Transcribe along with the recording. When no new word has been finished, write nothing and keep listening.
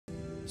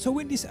So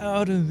in this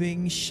Elden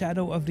Ring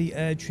Shadow of the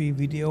Erdtree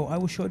video, I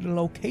will show the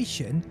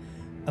location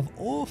of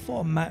all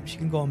 4 maps you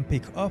can go and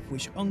pick up,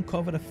 which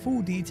uncover the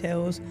full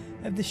details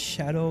of the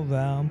Shadow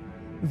Realm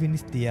within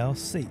this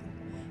DLC.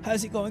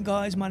 How's it going,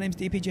 guys? My name's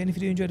DPJ, and if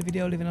you do enjoy the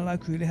video, leaving a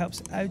like really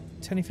helps out.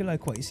 And if you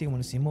like what you see and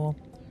want to see more,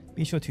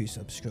 be sure to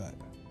subscribe.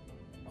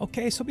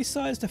 Okay, so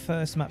besides the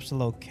first map's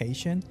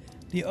location,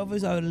 the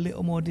others are a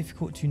little more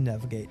difficult to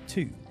navigate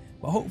too,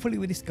 but hopefully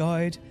with this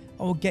guide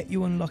I will get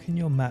you unlocking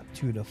your map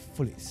to the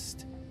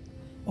fullest.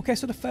 Okay,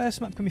 so the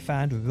first map can be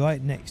found right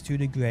next to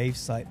the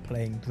Gravesite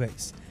Plain Map,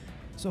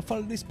 so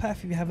follow this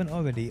path if you haven't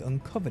already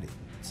uncovered it.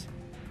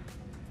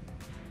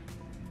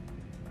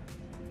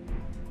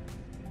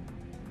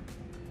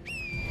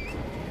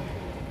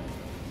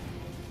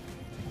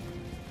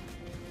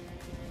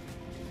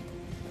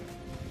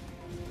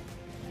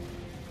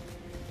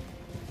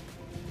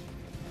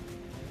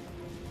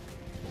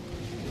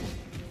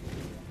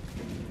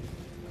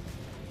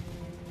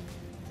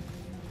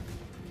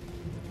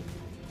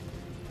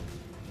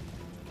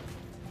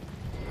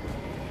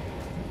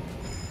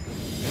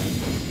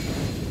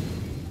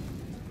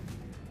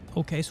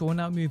 Okay, so we'll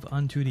now move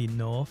on to the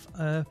north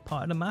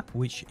part of the map,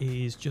 which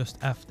is just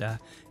after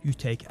you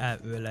take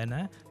out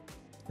Cerulean.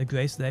 The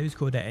grace there is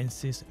called the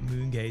Ensis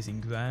Moon Gazing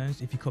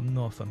Grounds. If you come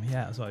north from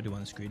here, as I do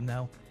on the screen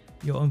now,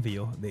 you'll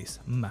unveil this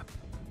map.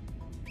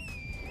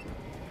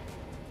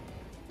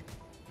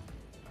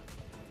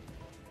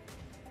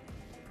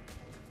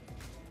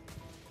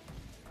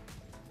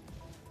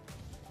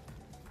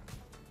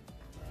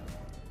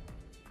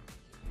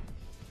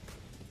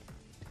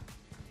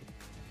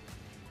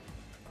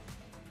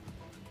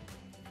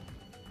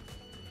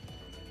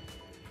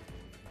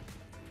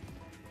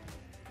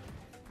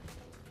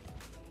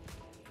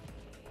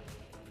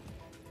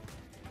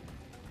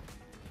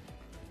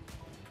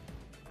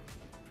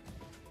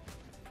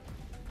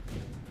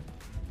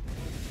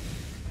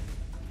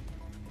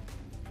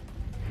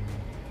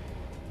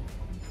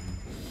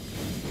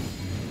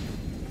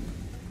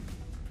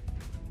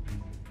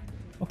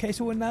 Okay,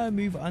 so we'll now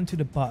move on to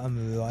the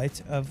bottom right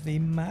of the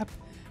map.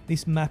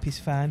 This map is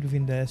found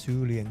within the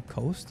Cerulean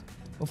coast,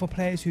 but for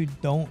players who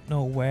don't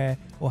know where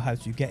or how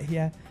to get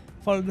here,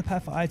 follow the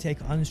path I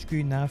take on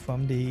screen now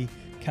from the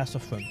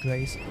Castlefront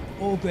Grace.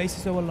 All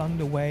graces are along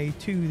the way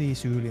to the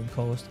Cerulean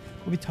coast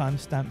will be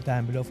timestamped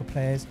down below for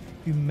players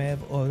who may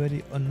have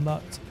already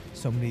unlocked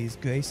some of these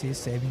graces,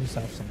 saving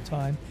yourself some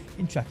time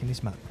in tracking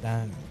this map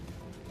down.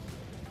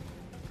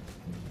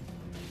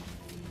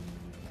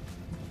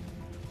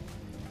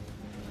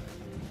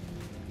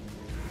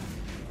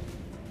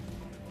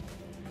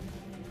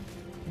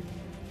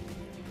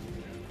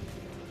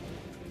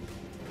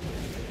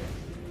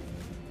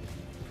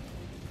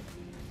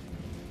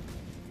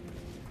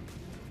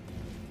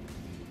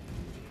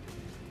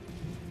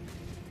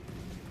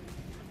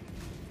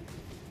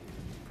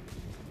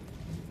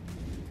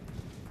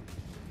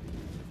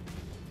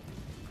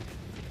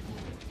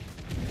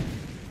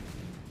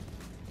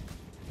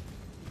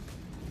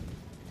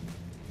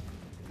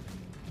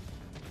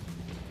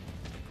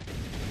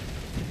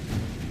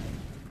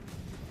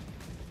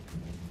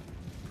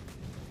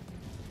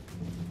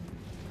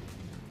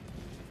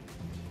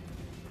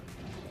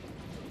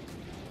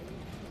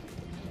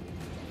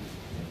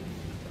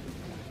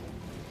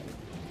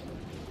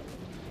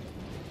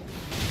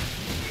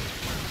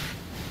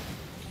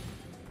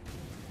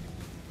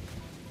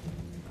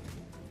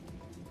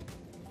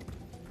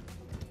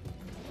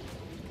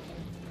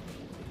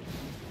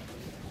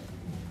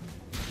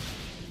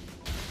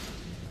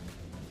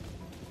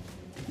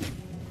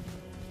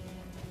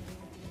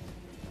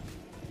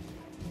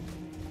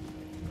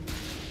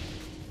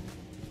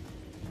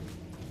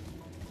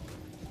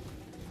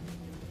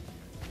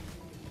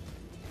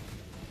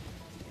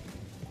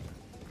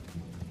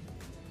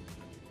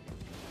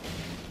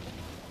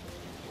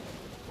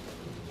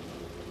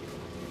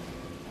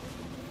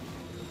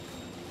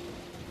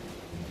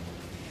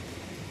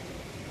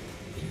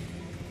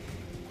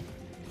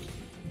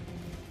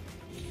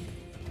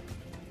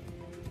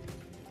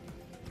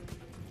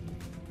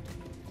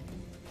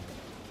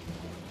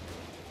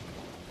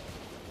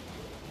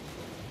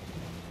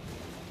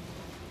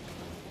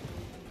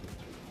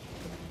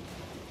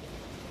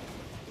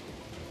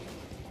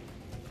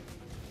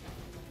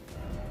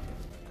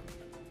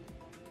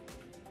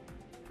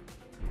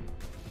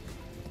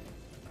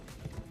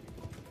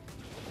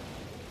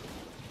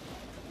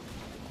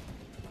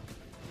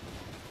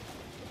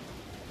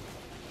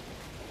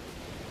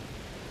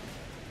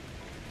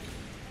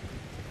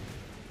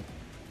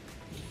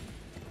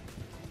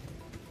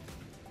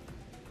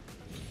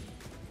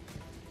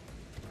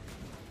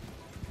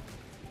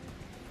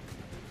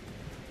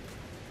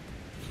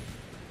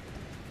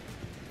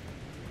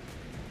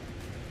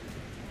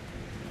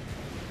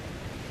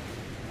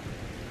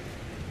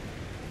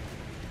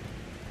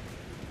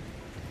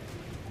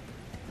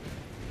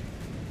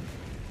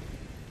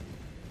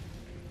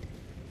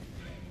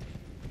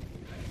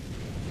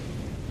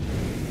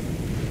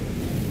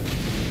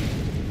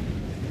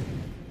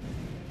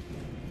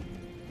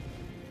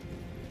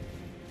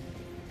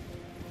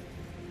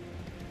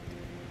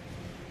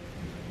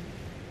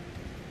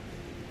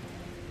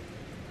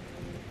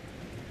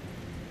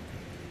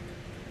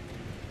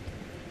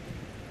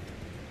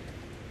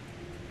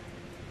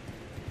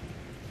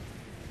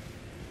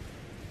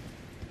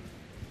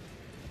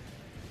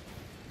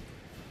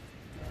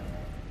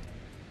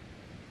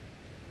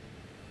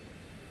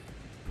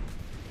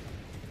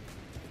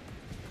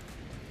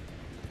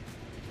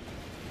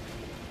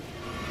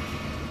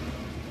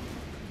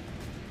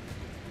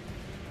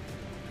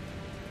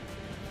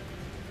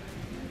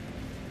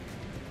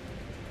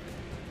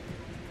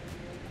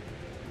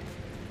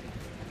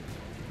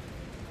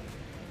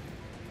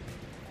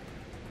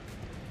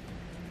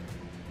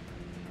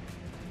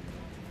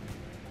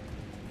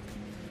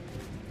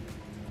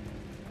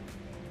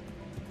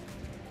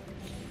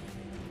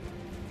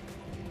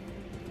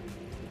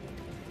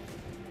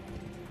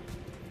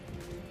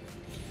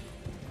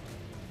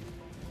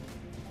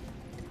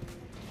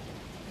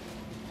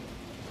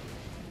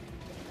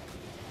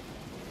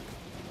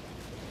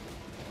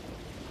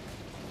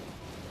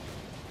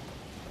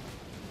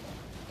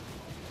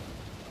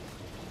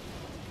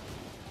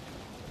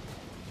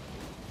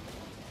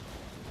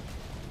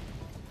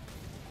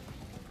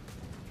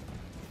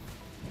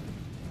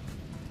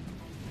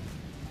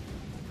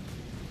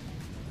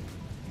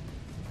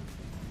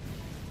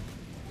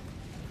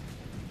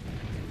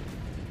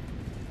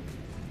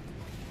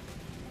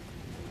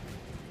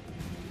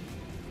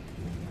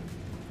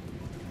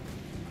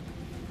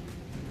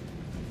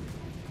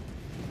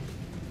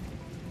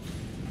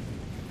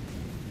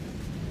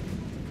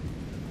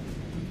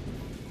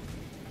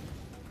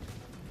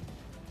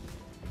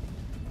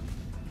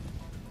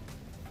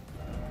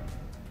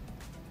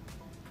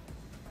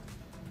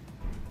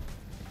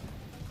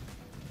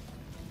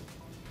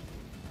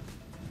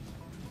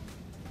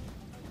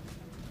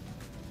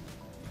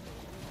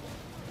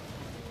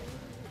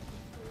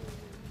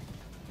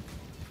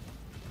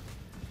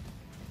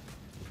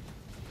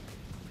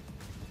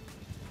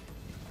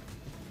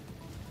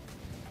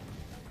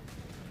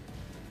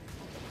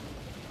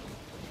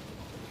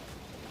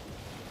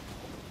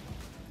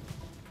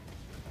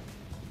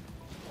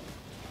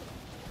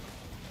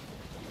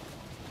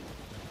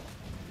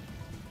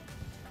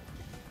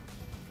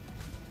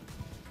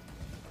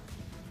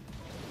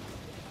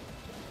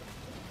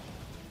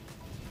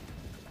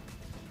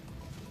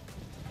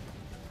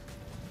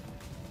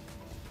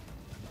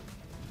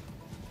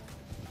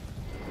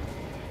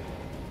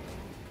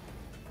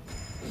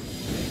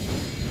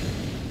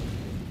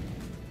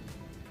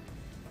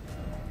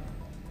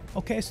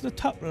 Okay, so the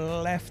top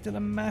left of the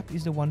map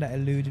is the one that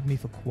eluded me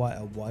for quite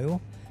a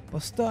while.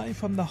 But starting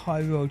from the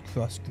Highroad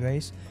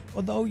Crossgrace,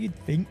 although you'd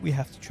think we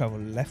have to travel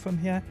left from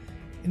here,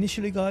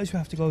 initially guys we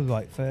have to go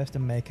right first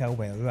and make our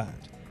way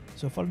around.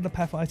 So follow the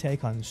path I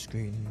take on the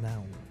screen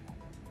now.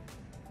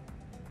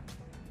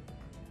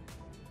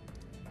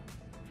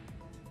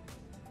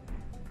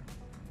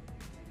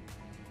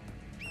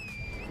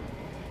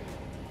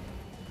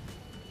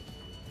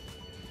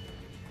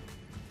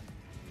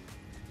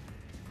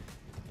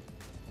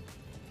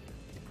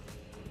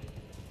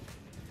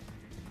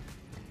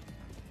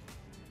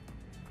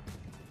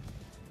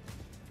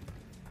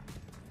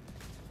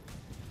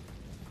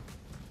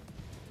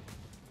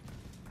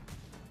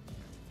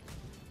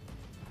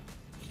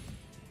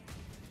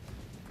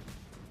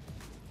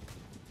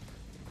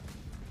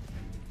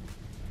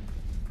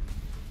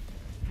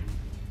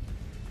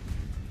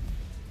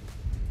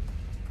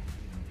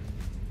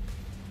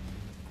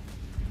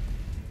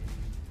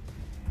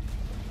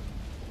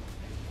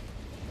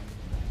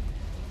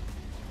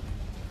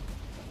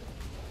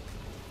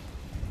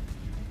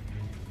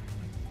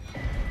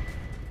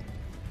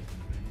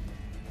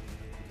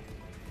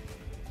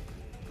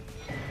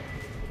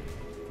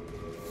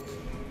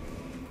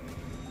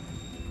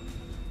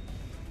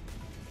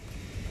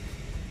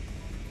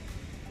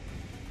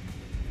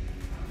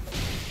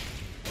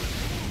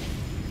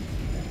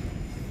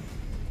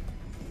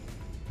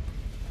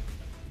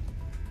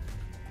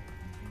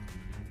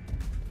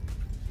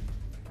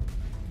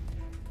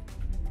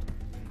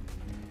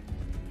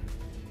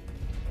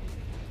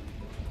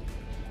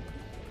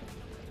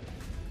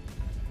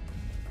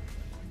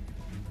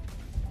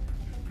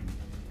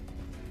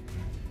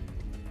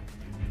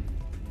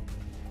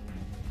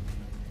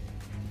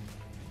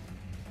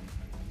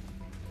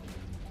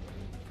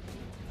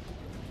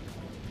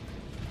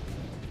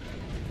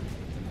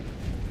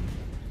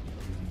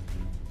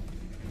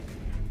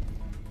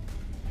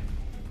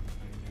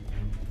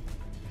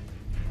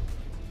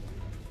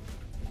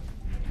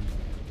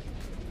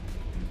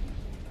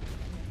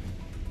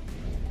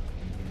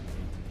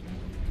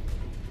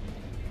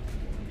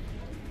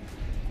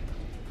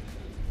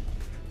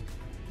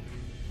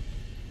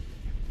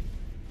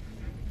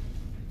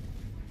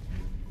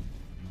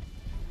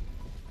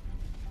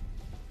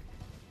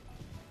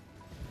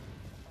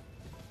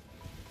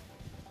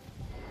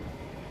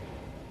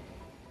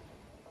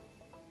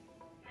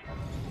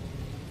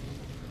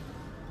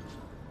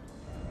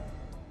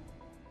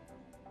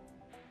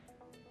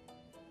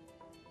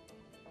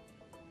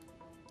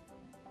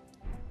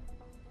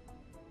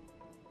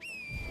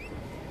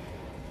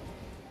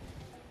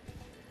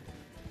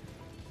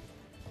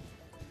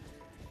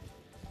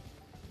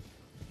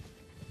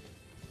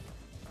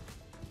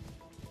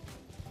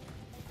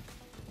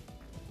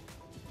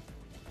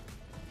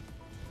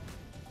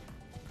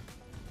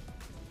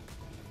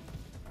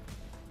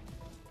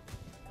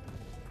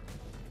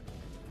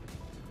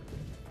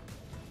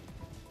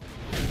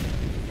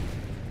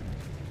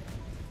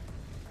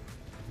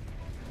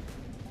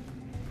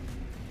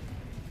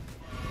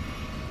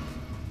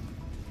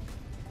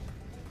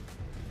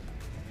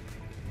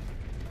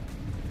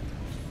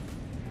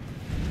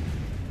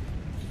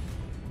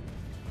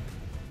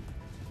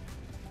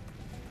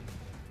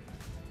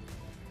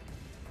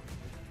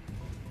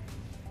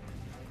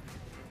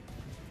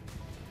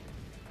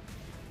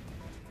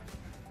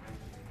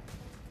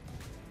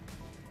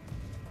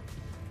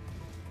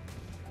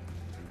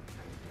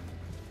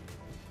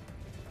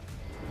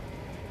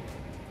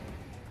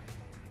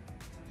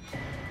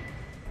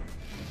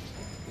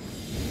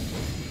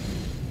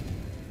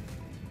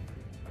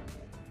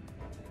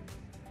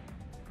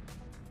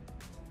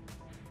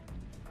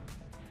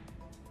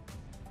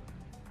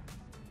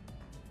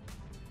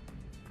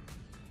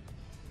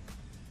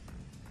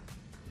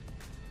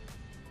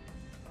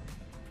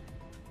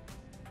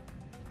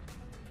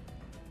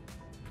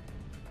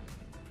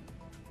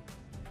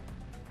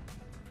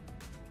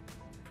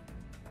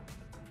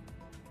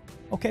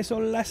 Okay, so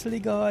lastly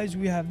guys,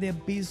 we have the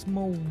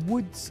Abysmal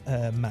Woods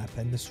map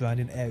and the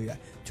surrounding area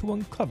to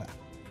uncover.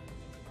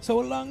 So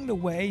along the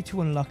way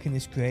to unlocking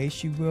this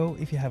grace, you will,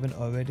 if you haven't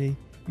already,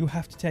 you'll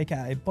have to take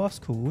out a boss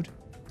called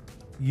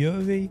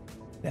Yuri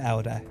the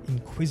Elder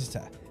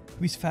Inquisitor,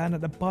 who is found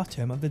at the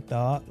bottom of the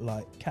Dark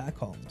Light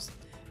Catacombs.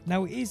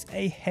 Now it is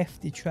a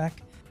hefty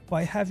track, but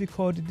I have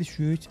recorded this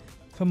route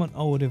from an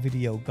older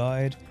video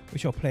guide,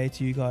 which I'll play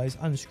to you guys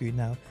on the screen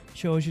now.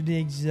 Shows you the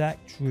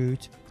exact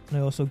route, and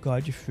I also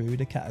guide you through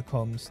the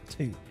catacombs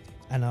too.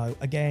 And I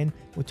again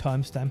will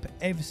timestamp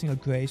every single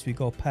grace we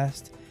go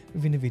past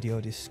within the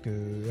video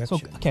description. So,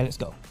 okay, let's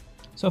go.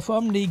 So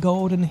from the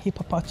Golden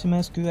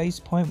Hippopotamus Grace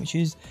Point, which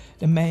is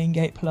the main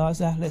gate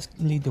plaza, let's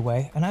lead the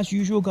way. And as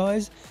usual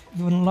guys, if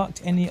you've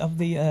unlocked any of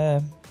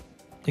the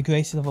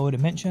graces I've already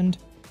mentioned,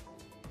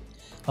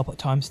 I'll put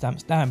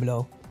timestamps down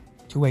below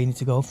to where you need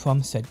to go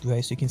from said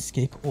grace, so you can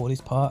skip all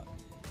this part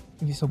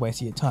if it's a waste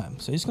of your time.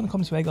 So you're just going to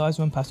come this way guys,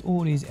 run past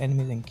all these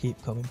enemies and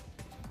keep coming.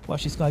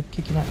 Watch this guy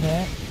kicking out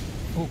there.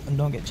 Oh, and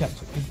don't get jacked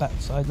with the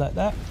backside like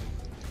that.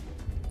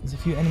 There's a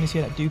few enemies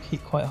here that do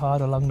kick quite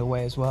hard along the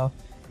way as well.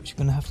 which you're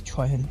going to have to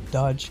try and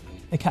dodge.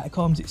 The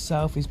catacombs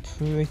itself is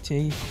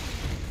pretty...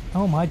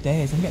 Oh my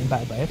days, I'm getting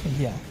battered by everything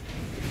here.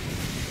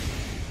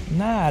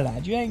 Nah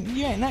lad, you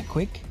ain't that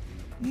quick.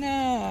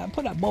 Nah,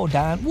 put that ball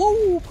down.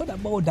 Woo, put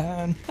that ball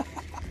down.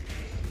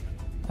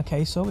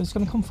 Okay, so it's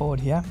going to come forward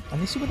here,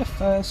 and this is where the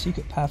first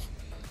secret path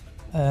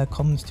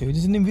comes to.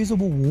 There's an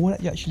invisible wall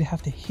that you actually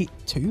have to hit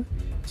to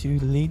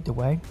lead the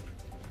way.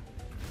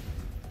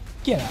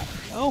 Get out.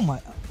 Oh my,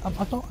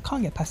 I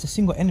can't get past a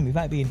single enemy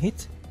without being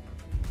hit.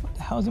 What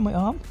the hell's in my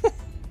arm?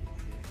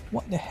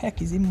 What the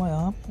heck is in my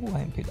arm? Oh, I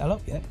haven't picked that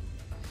up yet.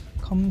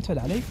 Come to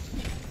daddy.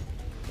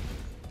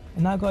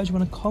 And now guys, you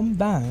want to come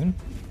down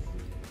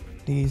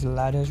these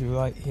ladders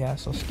right here.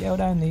 So scale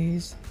down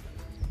these,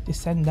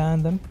 descend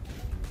down them,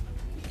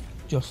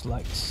 just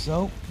like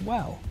so.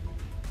 Wow.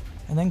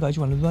 And then guys,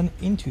 you want to run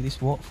into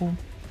this waterfall.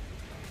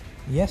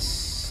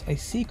 Yes, a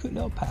secret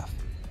little path.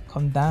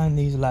 Come down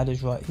these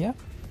ladders right here.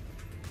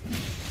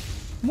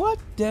 What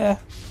the?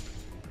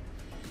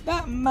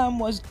 That man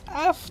was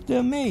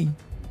after me.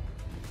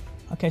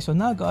 Okay, so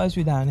now guys,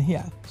 we're down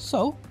here.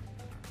 So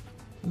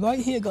right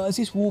here guys,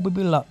 this wall will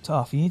be locked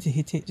off. You need to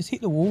hit it. Just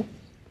hit the wall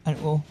and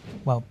it will,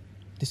 well,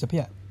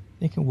 disappear.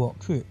 You can walk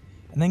through it.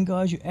 And then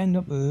guys, you end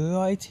up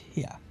right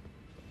here.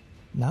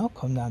 Now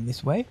come down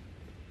this way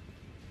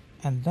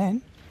and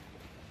then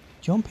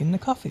jump in the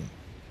coffin.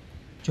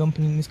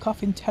 Jumping in this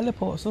coffin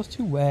teleports us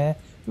to where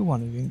we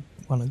want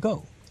to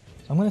go.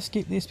 So I'm going to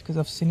skip this because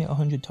I've seen it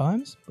 100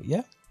 times, but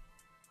yeah.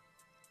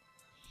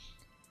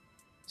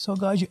 So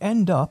guys, you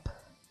end up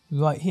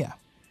right here,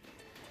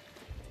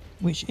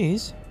 which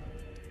is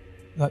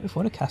right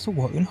before the castle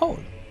watering hole.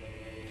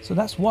 So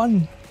that's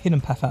one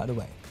hidden path out of the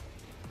way.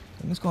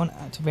 I'm just going to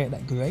activate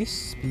that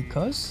grace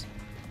because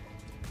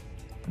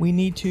we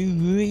need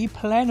to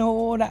replenish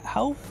all that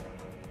health.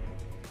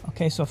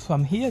 Okay, so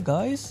from here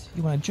guys,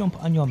 you want to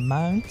jump on your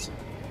mount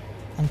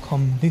and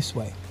come this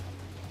way.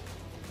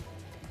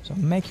 So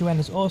make your way.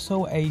 There's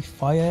also a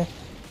fire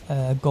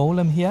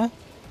golem here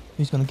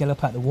who's going to get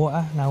up out the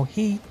water. Now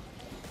he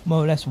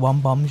more or less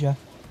one bombs you.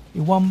 He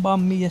one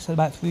bombed me yes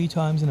about 3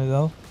 times in a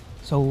row.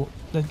 So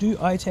the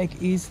route I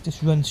take is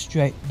just run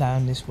straight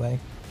down this way.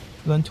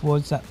 Run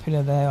towards that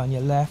pillar there on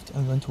your left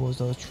and run towards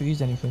those trees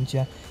then in front of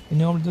you. He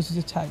normally does his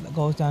attack that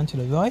goes down to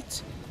the right,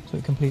 so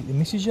it completely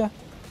misses you.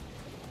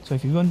 So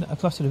if you run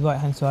across to the right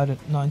hand side,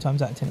 9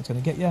 times out of 10 it's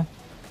going to get you.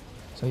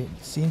 So it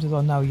seems as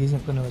though now he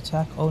isn't going to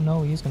attack. Oh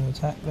no, he is going to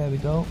attack. There we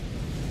go.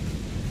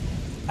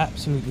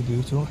 Absolutely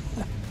brutal.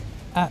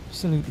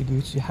 Absolutely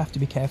brutal. You have to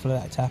be careful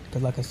of that attack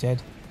because like I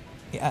said,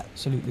 it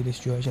absolutely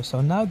destroys you.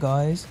 So now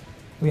guys,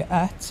 we are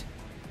at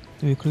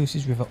the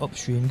Recluse's River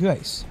upstream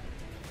Grace.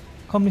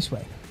 Come this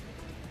way.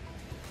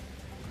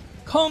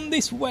 Come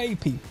this way,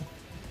 people.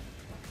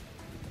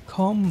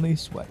 Come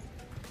this way.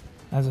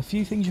 There's a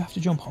few things you have to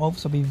jump over,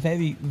 so be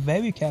very,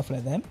 very careful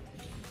of them.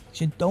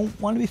 You don't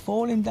want to be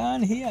falling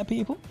down here,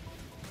 people.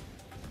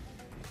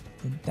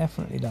 You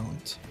definitely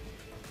don't.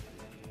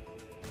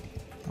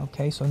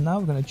 Okay, so now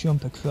we're going to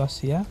jump across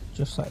here,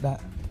 just like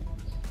that.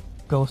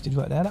 Ghosted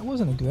right there. That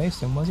wasn't a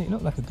Grayson, was it? It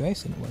looked like a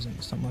Grayson. It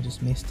wasn't. Something I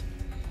just missed.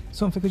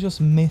 Something I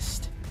just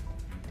missed.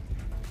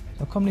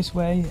 So come this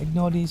way.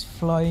 Ignore these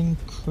flying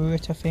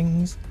critter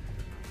things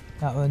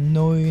that are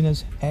annoying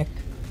as heck.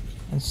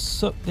 And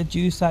suck the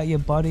juice out of your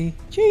body.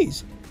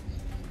 Jeez.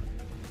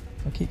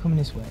 So keep coming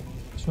this way.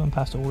 Just run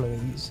past all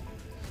of these.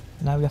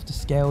 And now we have to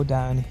scale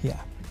down here.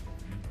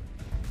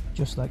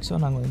 Just like so.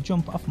 Now I'm going to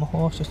jump off my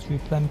horse just to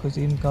replenish because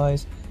these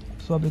guys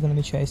are probably going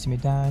to be chasing me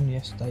down.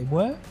 Yes, they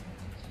were.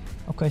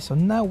 Okay, so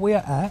now we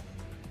are at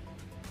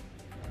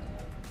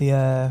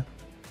the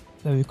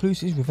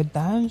Recluse's River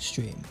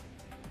Downstream.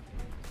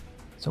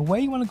 So where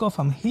you want to go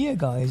from here,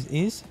 guys,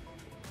 is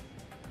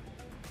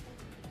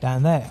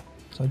down there.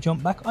 So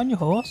jump back on your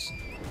horse.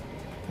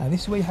 Now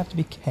this is where you have to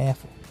be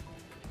careful.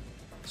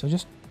 So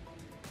just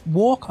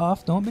walk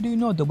off. Don't be doing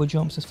no double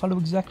jumps. Just follow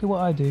exactly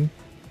what I do.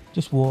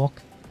 Just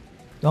walk.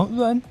 Don't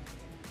run.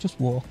 Just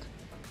walk.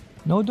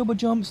 No double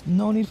jumps.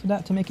 No need for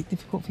that to make it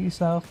difficult for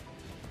yourself.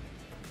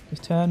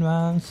 Just turn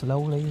around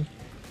slowly.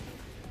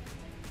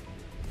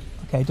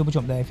 Okay, double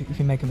jump there if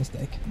you make a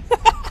mistake.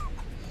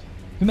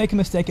 If you make a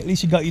mistake, at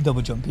least you got your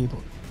double jump,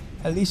 people.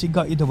 At least you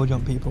got your double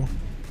jump, people.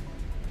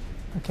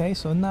 Okay,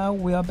 so now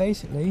we are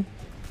basically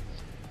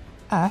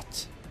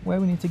at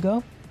where we need to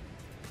go.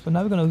 So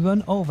now we're going to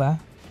run over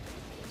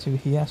to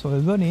here. So we're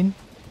running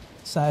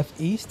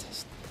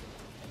southeast.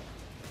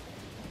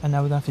 And now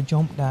we're going to have to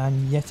jump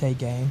down yet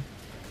again.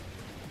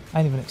 I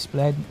ain't even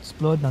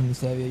exploded on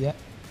this area yet.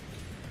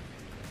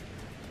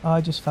 I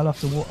just fell off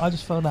the water. I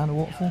just fell down the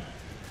waterfall.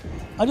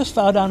 I just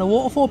fell down the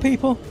waterfall,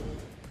 people.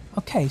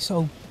 Okay,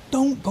 so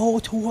don't go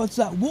towards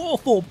that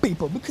waterfall,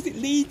 people, because it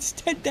leads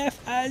to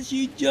death, as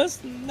you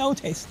just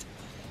noticed.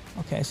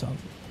 Okay, so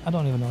I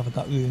don't even know if I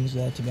got runes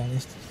there, to be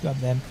honest. Grab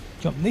them.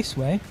 Jump this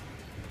way,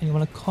 and you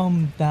want to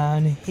come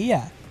down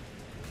here.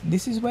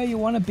 This is where you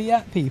want to be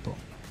at, people.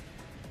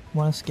 You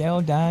want to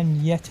scale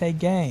down yet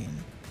again.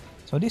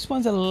 So this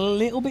one's a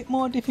little bit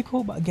more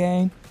difficult, but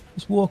again,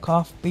 just walk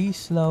off, be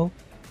slow.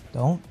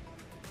 Don't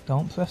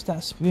Don't press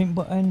that sprint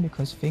button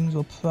because things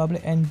will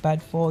probably end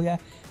bad for you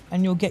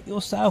and you'll get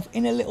yourself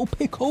in a little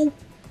pickle,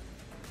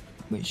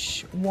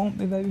 which won't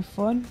be very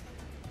fun.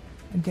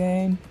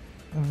 Again,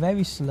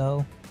 very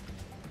slow.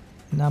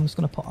 Now I'm just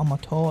going to put on my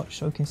torch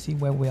so we can see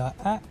where we are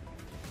at.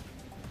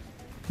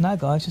 Now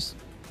guys, just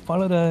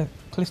follow the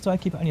cliff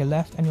side, keep it on your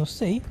left and you'll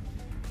see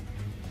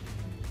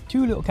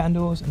 2 little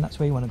candles, and that's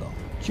where you want to go.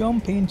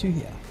 Jump into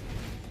here.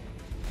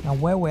 Now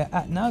where we're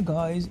at now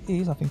guys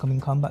is, I think I'm in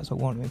combat so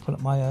it won't let me pull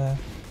up my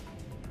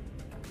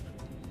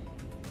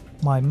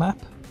my map,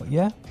 but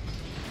yeah,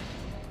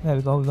 there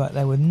we go, right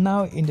there. We're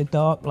now in the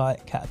dark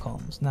light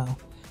catacombs. Now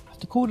I have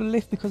to call the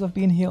lift because I've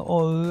been here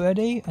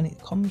already and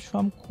it comes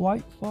from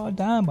quite far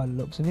down by the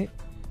looks of it.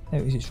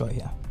 There it is, it's right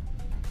here.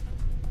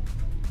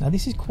 Now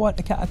this is quite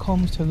a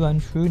catacombs to run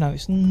through. Now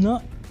it's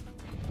not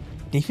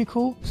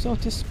difficult so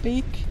to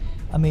speak.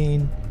 I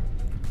mean,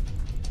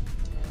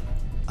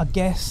 I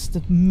guess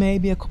there may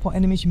be a couple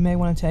enemies you may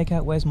want to take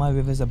out. Where's my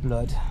rivers of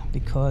blood?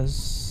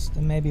 Because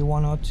there may be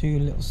 1 or 2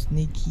 little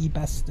sneaky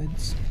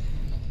bastards.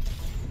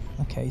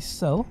 Okay,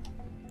 so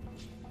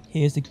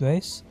here's the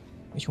grace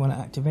which you want to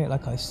activate,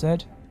 like I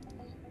said.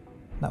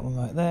 That one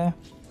right there.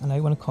 And now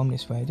you want to come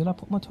this way. Did I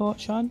put my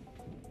torch on?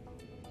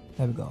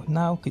 There we go.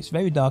 Now it's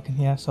very dark in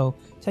here, so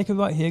take a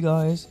right here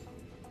guys.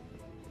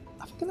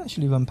 I think I can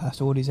actually run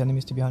past all these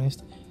enemies to be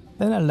honest.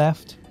 Then a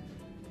left.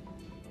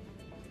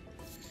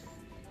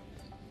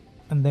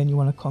 And then you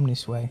want to come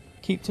this way.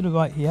 Keep to the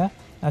right here.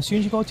 Now, as soon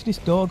as you go to this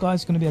door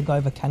guys, there's going to be a guy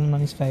with a cannon on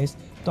his face.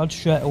 Dodge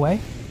straight away.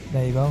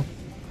 There you go.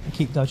 And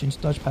keep dodging.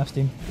 Just dodge past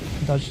him.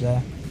 Dodge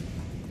there.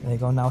 There you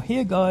go. Now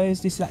here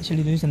guys, this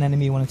actually is an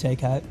enemy you want to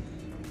take out.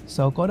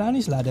 So go down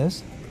these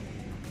ladders.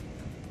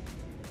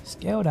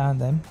 Scale down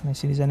them. And I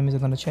see these enemies are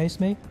going to chase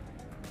me.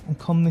 And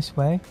come this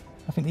way.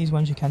 I think these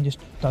ones you can just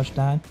dodge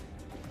down.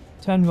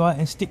 Turn right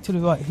and stick to the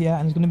right here.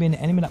 And there's going to be an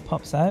enemy that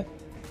pops out.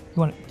 You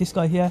want this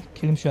guy here,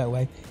 kill him straight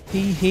away.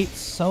 He hits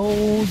so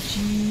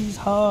jeez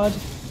hard.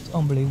 It's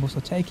unbelievable. So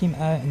take him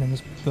out and then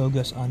there's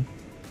progress on.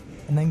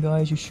 And then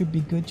guys, you should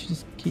be good to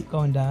just keep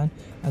going down.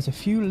 There's a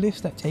few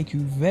lifts that take you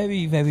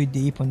very, very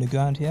deep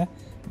underground here,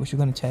 which you're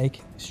going to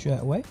take straight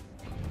away.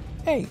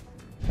 Hey,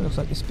 that looks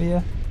like the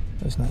spear.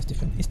 Oh, it's not, it's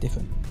different. It's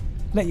different.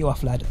 Let you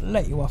off, lad.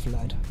 Let you off,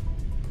 lad.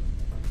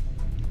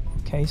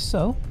 Okay,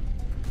 so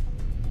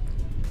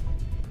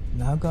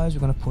now guys,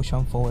 we're going to push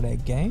on forward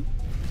again.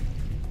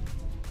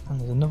 And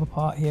there's another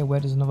part here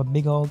where there's another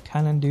big old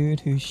cannon dude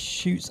who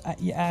shoots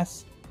at your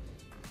ass.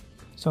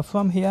 So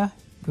from here,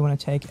 you want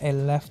to take a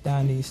left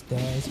down these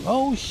stairs.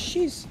 Oh,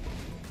 shiz!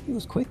 He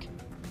was quick.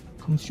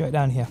 Come straight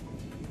down here.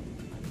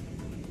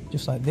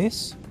 Just like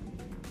this.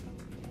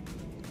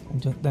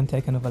 And then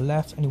take another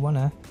left and you want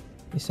to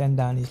descend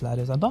down these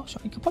ladders. I don't,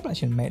 you could probably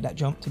actually make that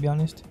jump to be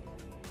honest.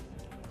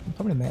 You could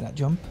probably make that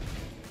jump.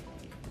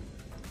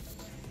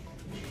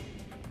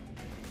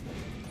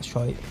 Let's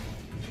try it.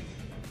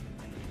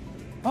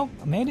 Oh,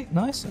 I made it.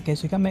 Nice. Okay,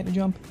 so you can make the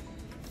jump.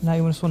 Now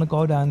you just want to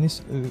go down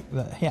this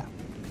right here.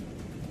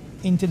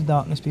 Into the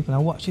darkness, people.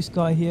 Now watch this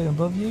guy here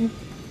above you.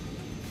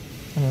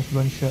 And just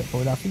run straight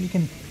forward. I think you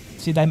can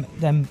see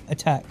them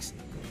attacks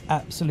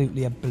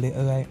absolutely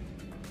obliterate.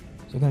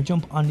 So we're going to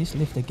jump on this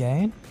lift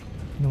again.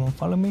 Anyone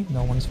follow me?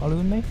 No one is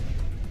following me.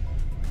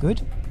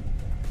 Good.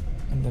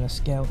 I'm going to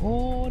scale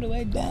all the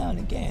way down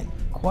again.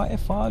 Quite a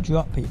far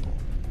drop, people.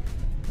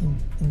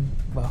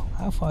 Well,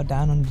 how far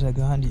down under the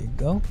ground do you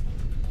go?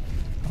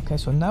 Okay,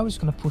 so now we're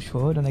just going to push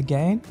forward, and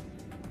again,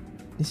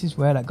 this is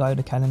where that guy with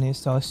the cannon is.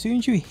 So as soon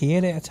as you hear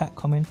the attack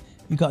coming,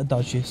 you got to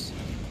dodge this.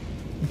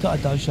 You got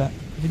to dodge that.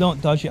 If you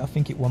don't dodge it, I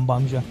think it one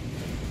bombs you.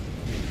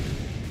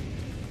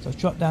 So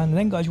drop down, and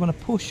then guys, you want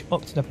to push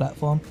up to the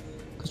platform,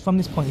 because from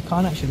this point, it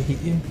can't actually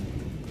hit you.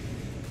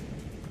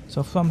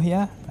 So from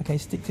here, okay,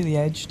 stick to the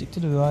edge, stick to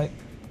the right,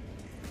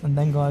 and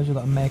then guys, we've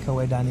got to make our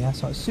way down here.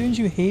 So as soon as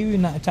you're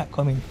hearing that attack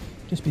coming,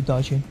 just be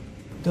dodging.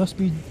 Just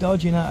be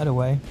dodging out of the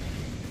way.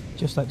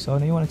 Just like so.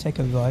 Now you want to take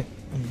a right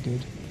and you're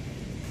good.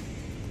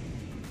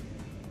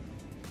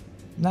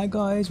 Now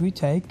guys, we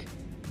take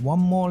one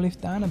more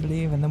lift down I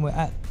believe, and then we're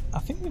at, I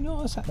think we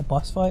know it's at the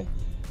boss fight,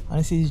 and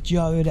this is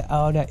Jared the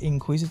Elder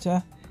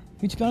Inquisitor,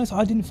 who to be honest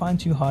I didn't find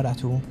too hard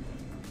at all.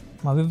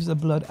 My rivers of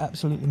blood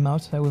absolutely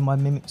melted with my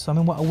mimic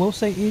summon. What I will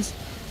say is,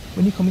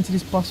 when you come into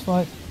this boss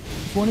fight,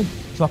 if you want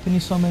to drop any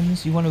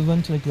summons, you want to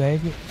run to the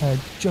grave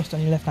just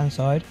on your left hand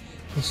side.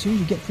 As soon as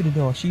you get through the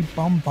door, she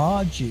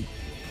bombards you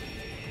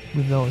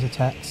with those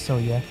attacks. So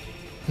yeah,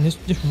 and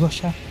just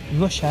rush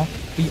her,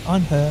 be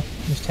on her,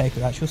 and just take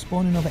her out. She'll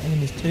spawn in other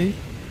enemies too,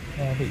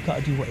 but you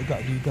gotta do what you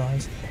gotta do,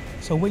 guys.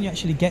 So when you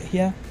actually get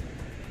here,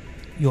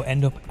 you'll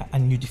end up,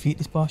 and you defeat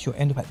this boss, you'll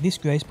end up at this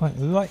grace point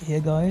right here,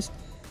 guys,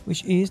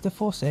 which is the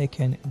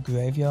Forsaken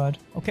Graveyard.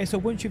 Okay, so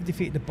once you've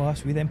defeated the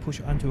boss, we then push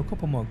on to a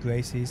couple more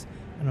graces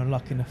and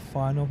unlocking the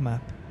final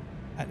map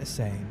at the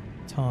same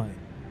time.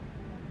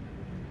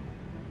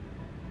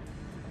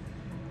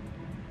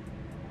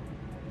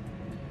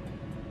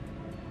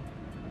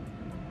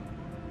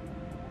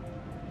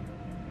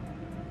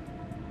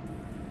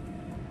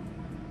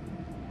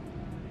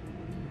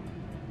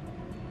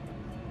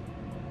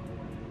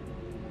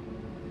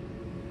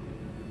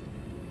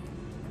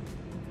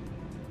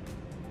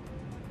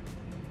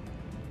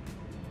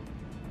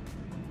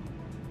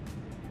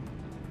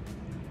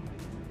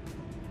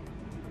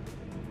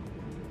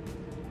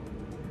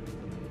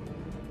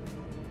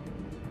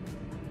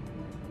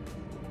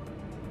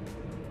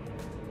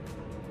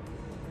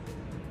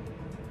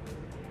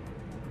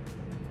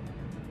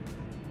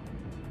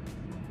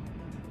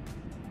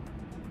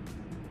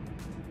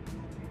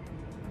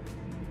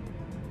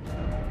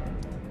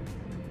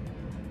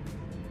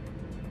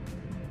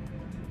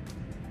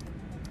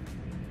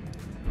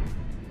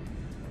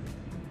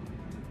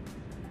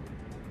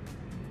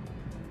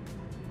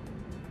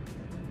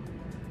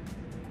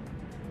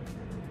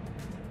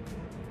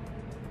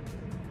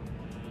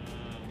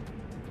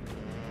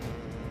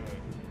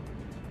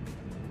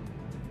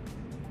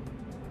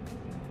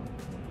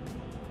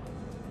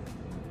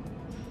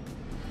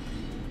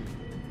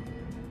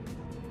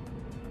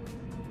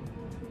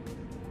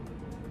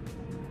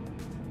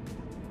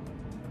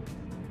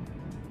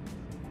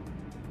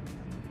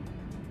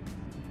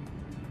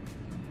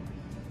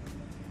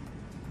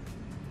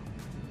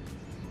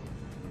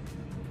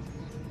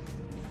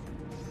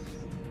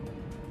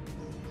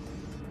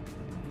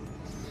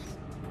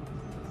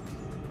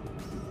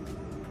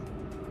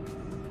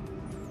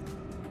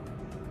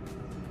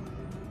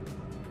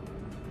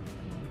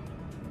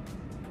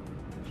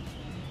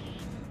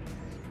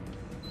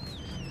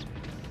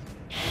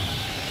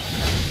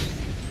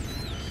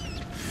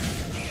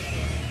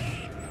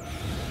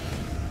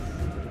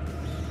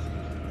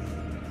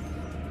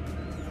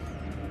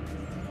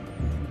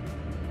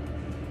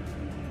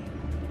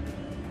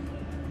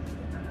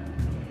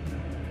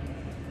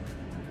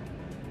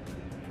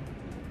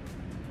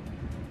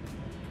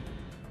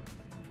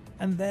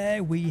 And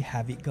there we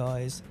have it,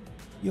 guys.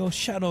 Your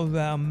Shadow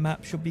Realm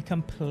map should be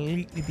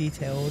completely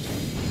detailed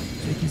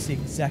so you can see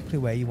exactly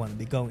where you want to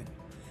be going.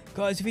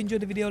 Guys, if you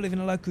enjoyed the video, leaving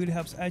a like really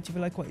helps out. If you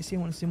like what you see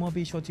and want to see more,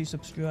 be sure to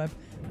subscribe.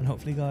 And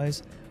hopefully,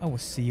 guys, I will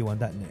see you on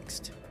that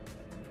next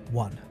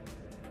one.